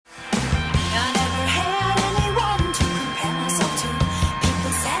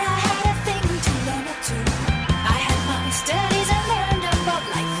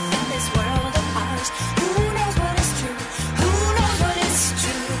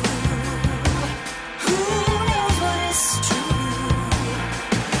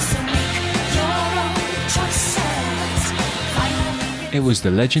It was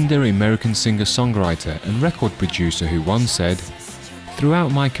the legendary American singer-songwriter and record producer who once said, "Throughout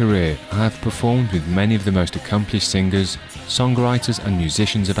my career, I have performed with many of the most accomplished singers, songwriters and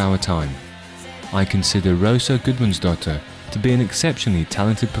musicians of our time. I consider Rosa Gudmundsdottir to be an exceptionally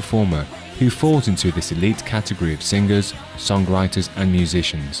talented performer who falls into this elite category of singers, songwriters and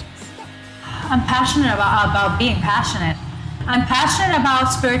musicians." I'm passionate about being passionate. I'm passionate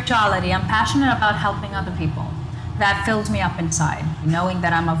about spirituality. I'm passionate about helping other people. That fills me up inside, knowing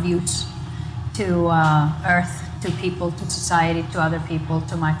that I'm of use to Earth, to people, to society, to other people,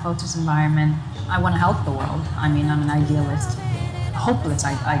 to my closest environment. I want to help the world. I mean, I'm an idealist, a hopeless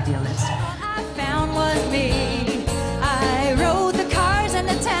idealist. I found was me. I rode the cars and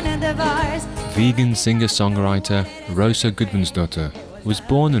the tenant of ours. Vegan singer-songwriter Rósa Gudmundsdóttir was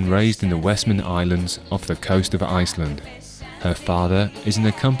born and raised in the Westman Islands off the coast of Iceland. Her father is an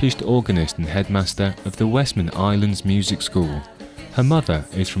accomplished organist and headmaster of the Westman Islands Music School. Her mother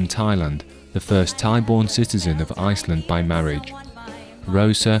is from Thailand, the first Thai-born citizen of Iceland by marriage.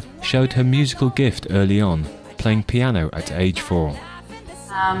 Rosa showed her musical gift early on, playing piano at age 4.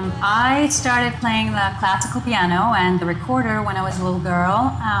 I started playing the classical piano and the recorder when I was a little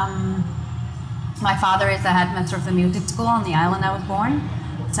girl. My father is the headmaster of the music school on the island I was born,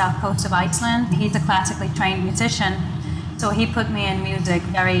 south coast of Iceland. He's a classically trained musician, so he put me in music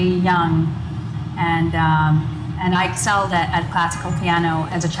very young, and I excelled at classical piano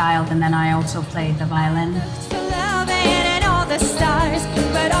as a child, and then I also played the violin.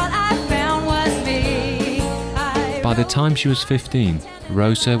 By the time she was 15,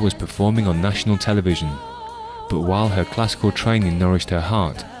 Rosa was performing on national television. But while her classical training nourished her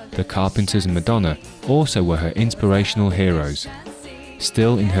heart, the Carpenters and Madonna also were her inspirational heroes.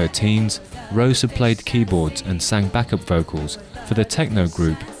 Still in her teens, Rosa played keyboards and sang backup vocals for the techno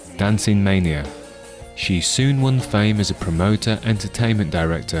group Dancing Mania. She soon won fame as a promoter entertainment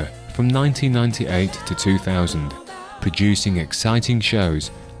director from 1998 to 2000, producing exciting shows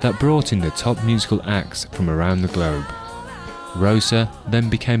that brought in the top musical acts from around the globe. Rosa then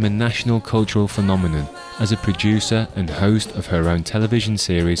became a national cultural phenomenon as a producer and host of her own television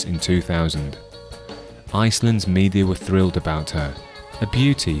series in 2000. Iceland's media were thrilled about her, a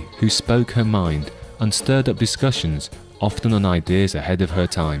beauty who spoke her mind and stirred up discussions, often on ideas ahead of her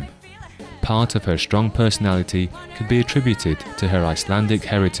time. Part of her strong personality could be attributed to her Icelandic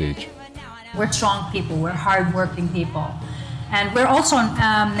heritage. We're strong people, we're hard-working people. And we're also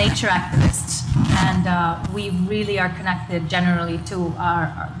nature activists, and we really are connected generally to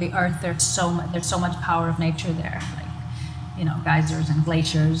the earth. There's so much power of nature there, like, you know, geysers and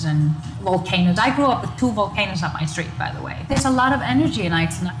glaciers and volcanoes. I grew up with 2 volcanoes up my street, by the way. There's a lot of energy in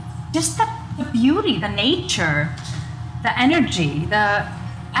Iceland. Just the beauty, the nature, the energy, the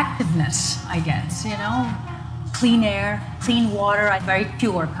activeness, I guess, you know. Clean air, clean water, a very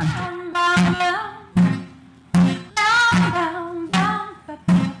pure country.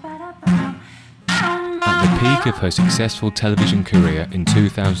 At the peak of her successful television career in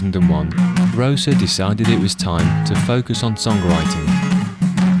 2001, Rosa decided it was time to focus on songwriting.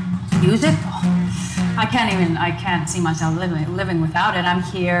 Music? Oh, I can't see myself living without it. I'm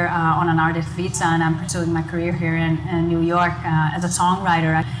here on an artist visa, and I'm pursuing my career here in New York as a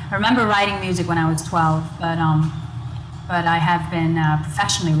songwriter. I remember writing music when I was 12, but I have been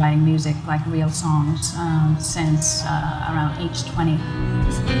professionally writing music, like real songs, since around age 20.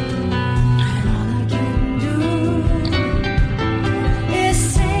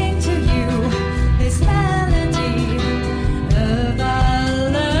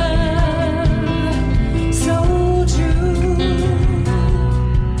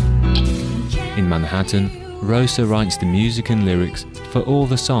 In Manhattan, Rosa writes the music and lyrics for all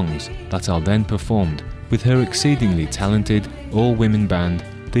the songs that are then performed with her exceedingly talented all-women band,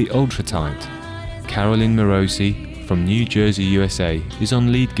 the Ultra Tight. Carolyn Morosi from New Jersey, USA is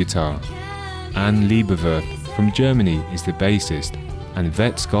on lead guitar. Anne Lieberwerth from Germany is the bassist, and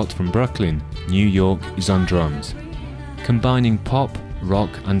Vet Scott from Brooklyn, New York is on drums. Combining pop,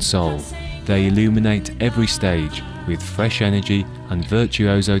 rock and soul, they illuminate every stage with fresh energy and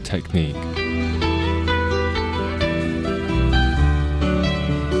virtuoso technique.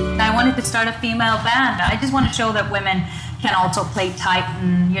 I wanted to start a female band. I just want to show that women can also play tight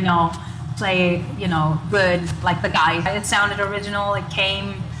and, you know, play, you know, good like the guys. It sounded original, it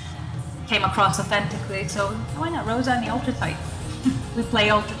came across authentically, so why not Rosa and the Ultra Tight? We play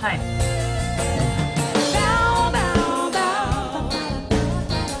Ultra Tight.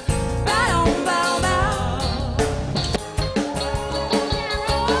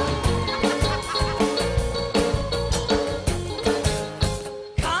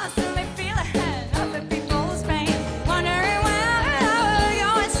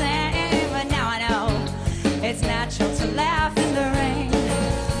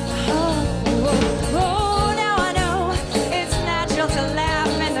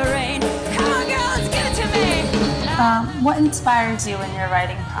 What inspires you in your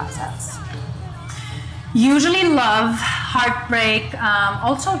writing process? Usually love, heartbreak,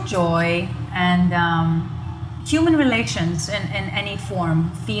 also joy, and human relations in any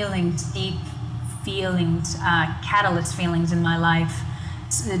form, feelings, deep feelings, catalyst feelings in my life,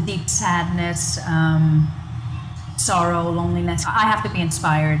 deep sadness, sorrow, loneliness. I have to be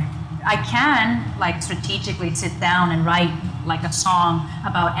inspired. I can like strategically sit down and write like a song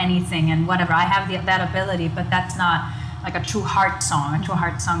about anything and whatever. I have that ability, but that's not like a true heart song. A true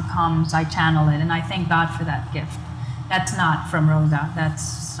heart song comes, I channel it, and I thank God for that gift. That's not from Rosa. That's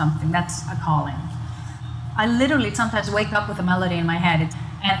something, that's a calling. I literally sometimes wake up with a melody in my head, and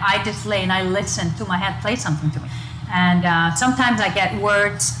I just lay and I listen to my head play something to me. And sometimes I get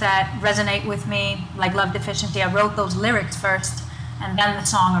words that resonate with me, like Love Deficiency. I wrote those lyrics first, and then the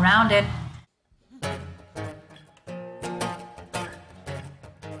song around it.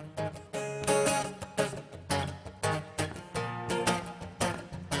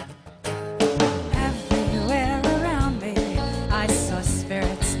 Everywhere around me, I saw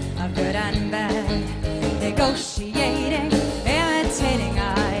spirits of good and bad, negotiating, imitating.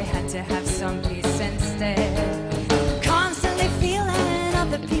 I had to have some peace instead. Constantly feeling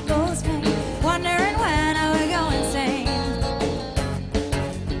of the people's pain, wondering when I would go insane.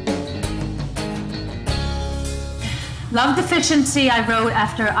 Love Deficiency I wrote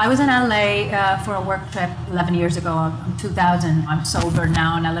after I was in LA for a work trip 11 years ago, in 2000. I'm sober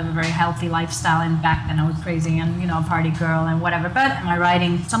now and I live a very healthy lifestyle, and back then I was crazy and, you know, a party girl and whatever. But my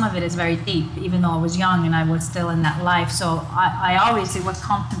writing, some of it is very deep, even though I was young and I was still in that life. So I obviously was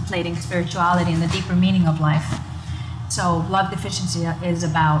contemplating spirituality and the deeper meaning of life. So Love Deficiency is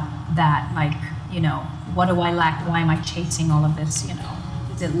about that, like, you know, what do I lack? Why am I chasing all of this, you know?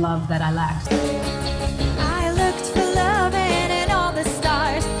 Is it love that I lack? I looked for love in all the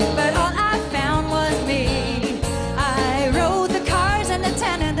stars, but all I found was me. I rode the cars and the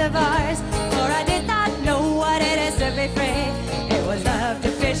tenant of ours, for I did not know what it is to be free. It was love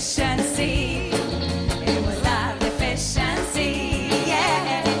deficiency. It was love deficiency.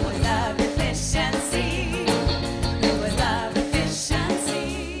 Yeah, it was love deficiency. It was love deficiency.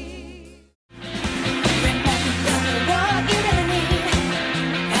 Remember what you really need,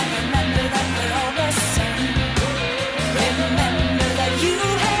 and remember that we're all the same. Remember that you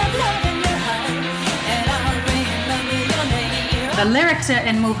have love in your heart, and I'll remember your name. The lyrics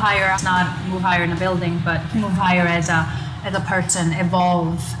in Move Higher, it's not move higher in a building, but move higher as a person,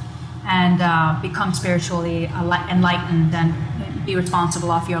 evolve and become spiritually enlightened and be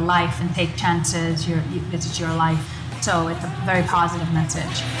responsible of your life and take chances. This is your life. So it's a very positive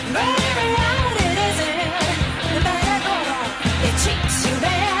message. But every round it isn't the better go on. It treats you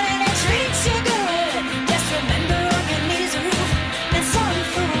bad and it treats you good. Just remember all you need is a roof and some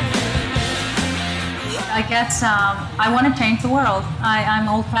food. I guess I want to change the world. I'm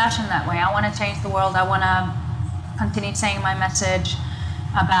old-fashioned that way. I want to change the world. I want to continue saying my message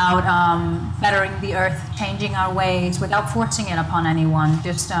about bettering the earth, changing our ways without forcing it upon anyone.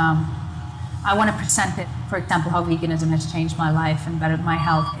 Just I want to present it, for example, how veganism has changed my life and bettered my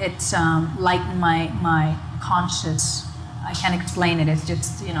health. It's lightened my conscious. I can't explain it. It's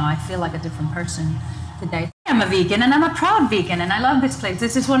just, you know, I feel like a different person today. I'm a vegan and I'm a proud vegan and I love this place.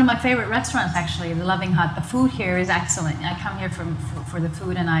 This is one of my favorite restaurants, actually, the Loving Hut. The food here is excellent. I come here for the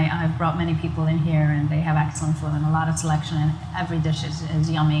food, and I've brought many people in here, and they have excellent food and a lot of selection, and every dish is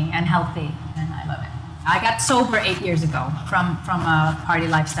yummy and healthy, and I love it. I got sober 8 years ago from a party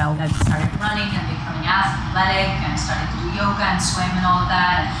lifestyle. I started running and becoming athletic and started to do yoga and swim and all of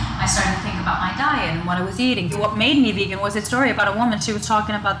that. I started to think about my diet and what I was eating. What made me vegan was a story about a woman. She was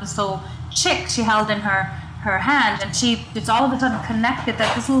talking about this little chick she held in her hand, and she just all of a sudden connected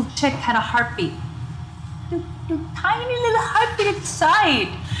that this little chick had a heartbeat. Tiny little heartbeat inside.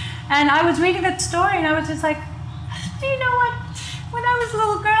 And I was reading that story and I was just like, you know what? When I was a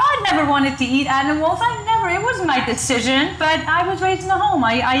little girl, I never wanted to eat animals. It wasn't my decision, but I was raised in a home.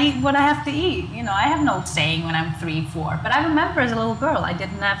 I eat what I have to eat. You know, I have no saying when I'm 3, 4. But I remember as a little girl, I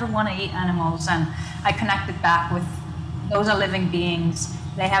didn't ever want to eat animals, and I connected back with those are living beings.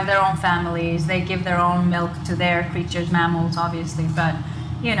 They have their own families. They give their own milk to their creatures, mammals, obviously. But,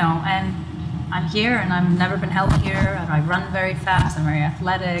 you know, and I'm here, and I've never been healthier. And I run very fast. I'm very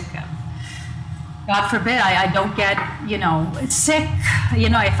athletic. God forbid I don't get, you know, sick. You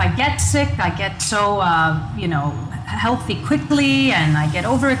know, if I get sick, I get so, you know, healthy quickly, and I get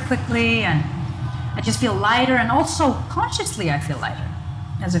over it quickly, and I just feel lighter, and also consciously I feel lighter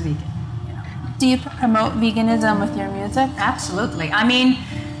as a vegan. You know. Do you promote veganism with your music? Absolutely. I mean,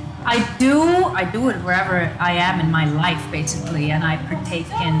 I do it wherever I am in my life, basically, and I partake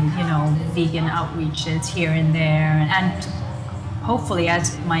in, vegan outreaches here and there, and hopefully,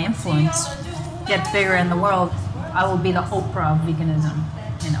 as my influence gets bigger in the world, I will be the Oprah of veganism,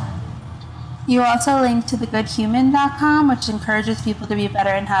 You also link to thegoodhuman.com, which encourages people to be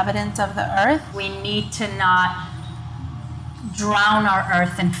better inhabitants of the earth. We need to not drown our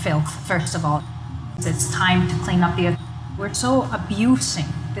earth in filth, first of all. It's time to clean up the earth. We're so abusing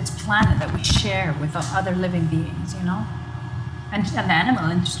this planet that we share with other living beings, And the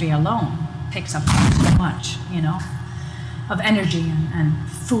animal industry alone takes up so much, of energy and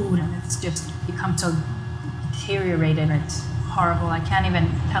food, and it's just become so deteriorated. It's horrible. I can't even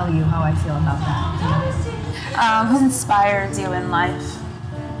tell you how I feel about that. Who inspires you in life?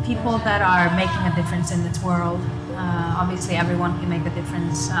 People that are making a difference in this world. Obviously, everyone can make a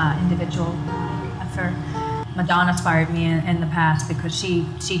difference, individual effort. Madonna inspired me in the past because she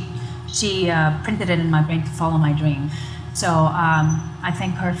printed it in my brain to follow my dream. So I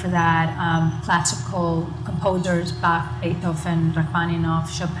thank her for that. Classical composers, Bach, Beethoven,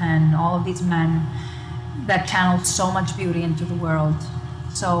 Rachmaninoff, Chopin, all of these men that channeled so much beauty into the world,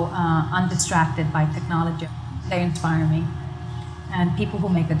 so undistracted by technology. They inspire me. And people who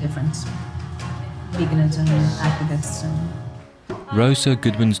make a difference. Veganism, activists. Rosa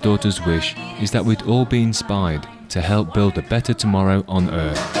Gudmundsdottir's wish is that we'd all be inspired to help build a better tomorrow on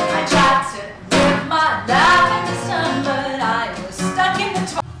Earth. I tried to live my life in the sun, but I was stuck in the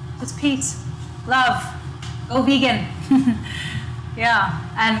It's peace, love, go vegan. Yeah,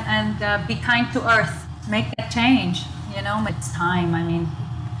 and be kind to Earth. Make that change, It's time.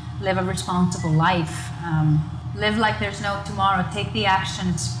 Live a responsible life. Live like there's no tomorrow. Take the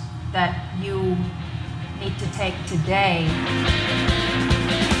actions that you need to take today.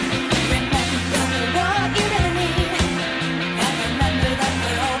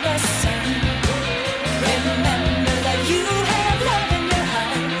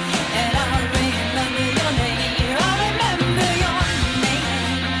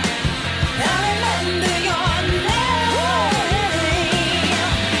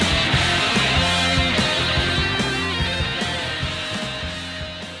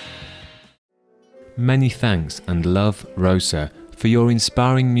 Many thanks and love, Rosa, for your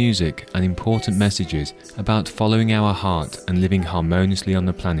inspiring music and important messages about following our heart and living harmoniously on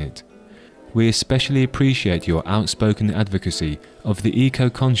the planet. We especially appreciate your outspoken advocacy of the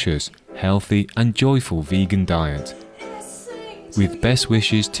eco-conscious, healthy and joyful vegan diet. With best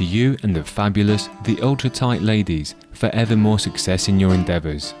wishes to you and the fabulous, the ultra-tight ladies for ever more success in your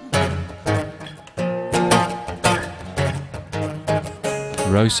endeavours.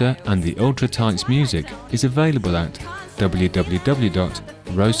 Rosa and the Ultra Tights music is available at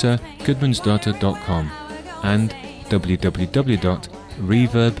www.rosagudmundsdottir.com and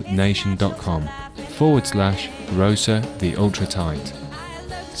www.reverbnation.com/Rosa the Ultra Tight.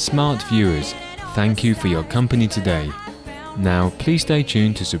 Smart viewers, thank you for your company today. Now please stay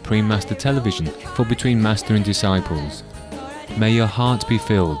tuned to Supreme Master Television for Between Master and Disciples. May your heart be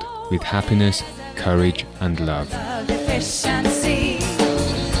filled with happiness, courage and love.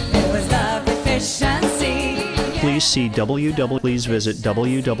 Please visit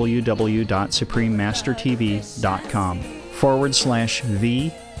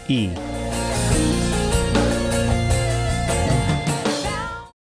www.suprememastertv.com/VE